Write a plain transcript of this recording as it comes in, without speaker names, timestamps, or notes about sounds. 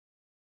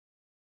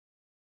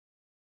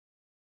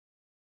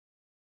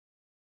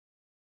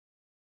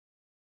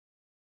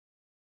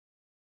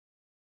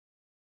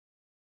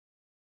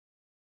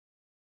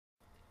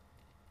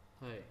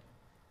Hi,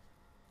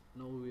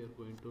 now we are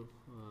going to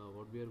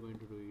what we are going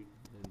to do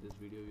in this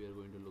video. We are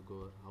going to look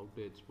over how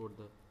to export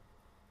the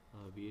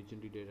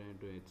VHND data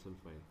into Excel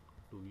file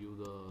to view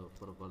the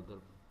for a further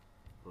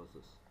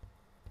process.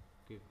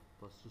 Okay,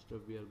 first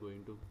step we are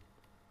going to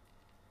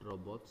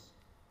Dropbox.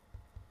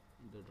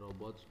 The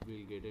Dropbox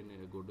will get in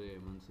go to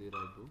MNC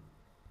R2.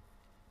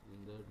 In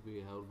that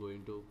we have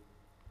going to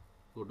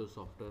go to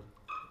software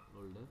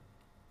folder,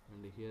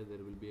 and here there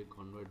will be a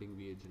converting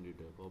VHND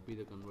tab. Copy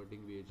the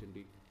converting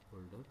VHND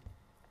folder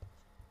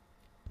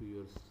to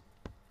your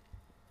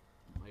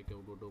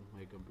go to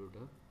my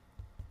computer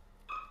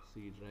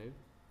C drive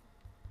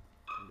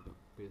and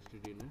paste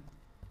it in a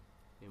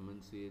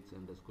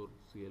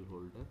MNCH_CL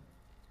folder.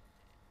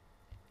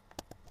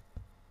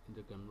 In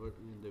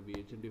the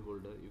VHND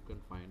folder you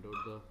can find out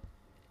the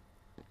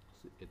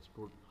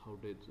how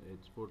to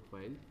export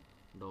file,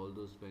 and all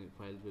those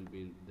files will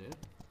be there.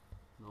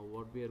 Now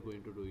what we are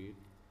going to do is,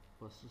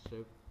 first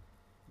step,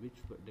 which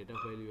data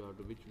file you have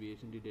to, which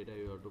VHND data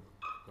you have to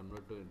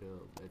convert to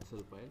into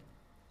Excel file.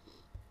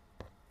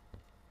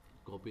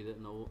 Copy the,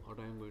 now what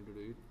I am going to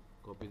do is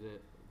copy the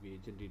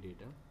VHND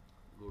data,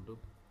 go to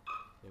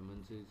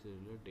MNC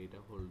serial data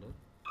folder.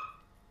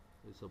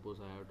 Suppose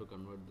I have to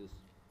convert this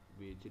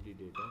VHND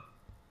data.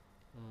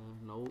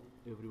 Now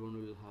everyone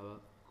will have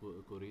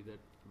a query that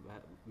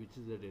which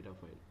is the data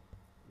file.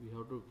 We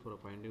have to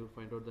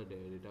find out the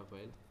data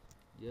file.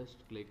 Just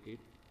click it,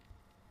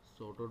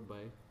 sort out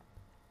by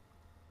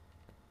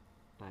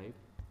type,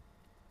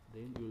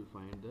 then you will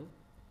find the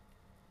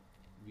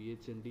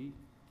VHND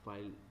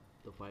file.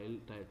 The file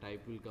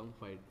type will come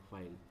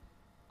file.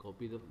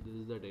 Copy this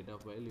is the data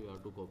file. You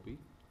have to copy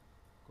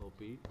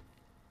it,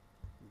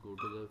 go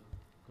to the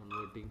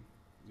converting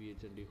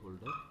VHND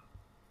folder,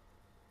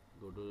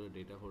 go to the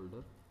data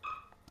folder,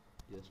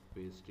 just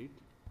paste it.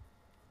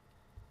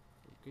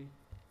 Okay,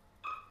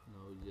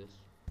 now just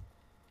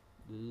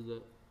this is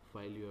the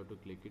file. You have to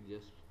click it,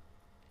 just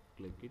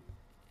click it,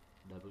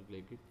 double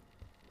click it.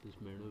 This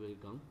menu will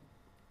come.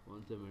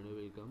 Once the menu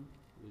will come,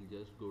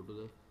 we'll just go to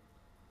the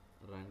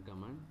run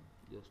command.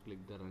 Just click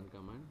the run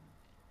command.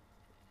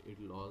 It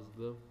will ask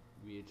the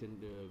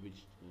VHND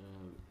which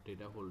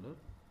data folder.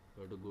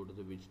 You have to go to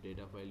the which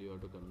data file you have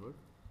to convert.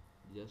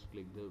 Just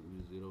click the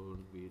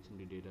 01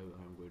 VHND data.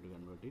 I am going to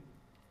convert it.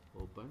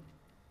 Open.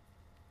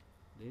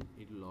 Then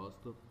it will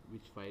ask the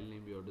which file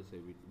name you have to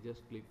save it.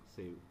 Just click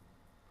save.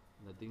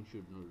 Nothing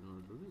should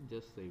not do it.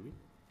 Just save it.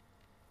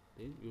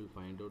 Then you will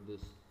find out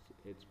this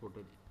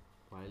exported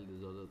file.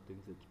 These are the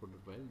things exported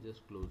file.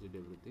 Just close it,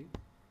 everything.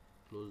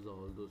 Close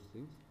all those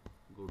things.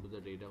 Go to the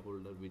data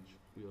folder which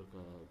your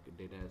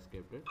data has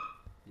kept it.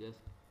 Just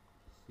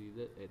see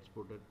the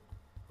exported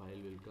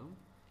file will come.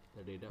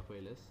 The data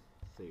file is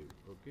saved.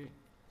 Okay,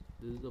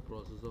 this is the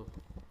process of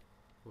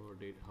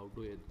how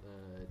to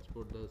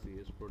export the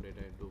CSPro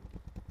data into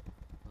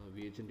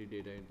VHND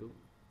data into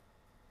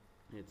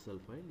Excel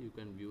file. You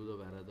can view the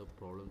where are the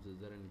problems is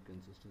there and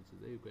inconsistencies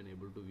there. You can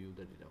able to view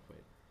the data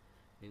file.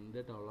 In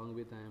that, along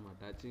with, I am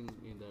attaching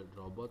in the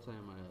Dropbox, I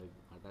am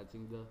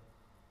attaching the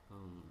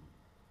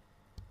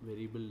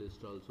variable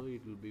list also.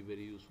 It will be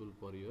very useful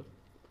for your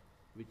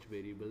which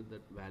variable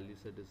that value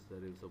set is there.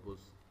 Suppose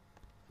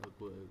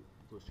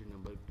question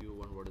number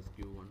Q1, what is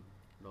Q1,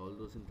 and all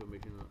those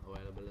information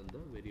are available in the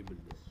variable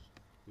list.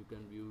 You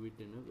can view it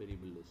in a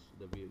variable list.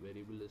 The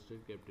variable list is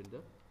kept in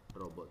the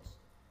Dropbox.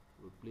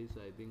 Please,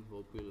 I think,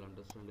 hope you will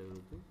understand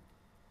everything.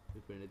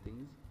 If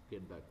anything is,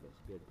 get back to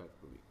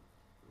me.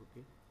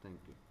 Okay, thank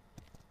you.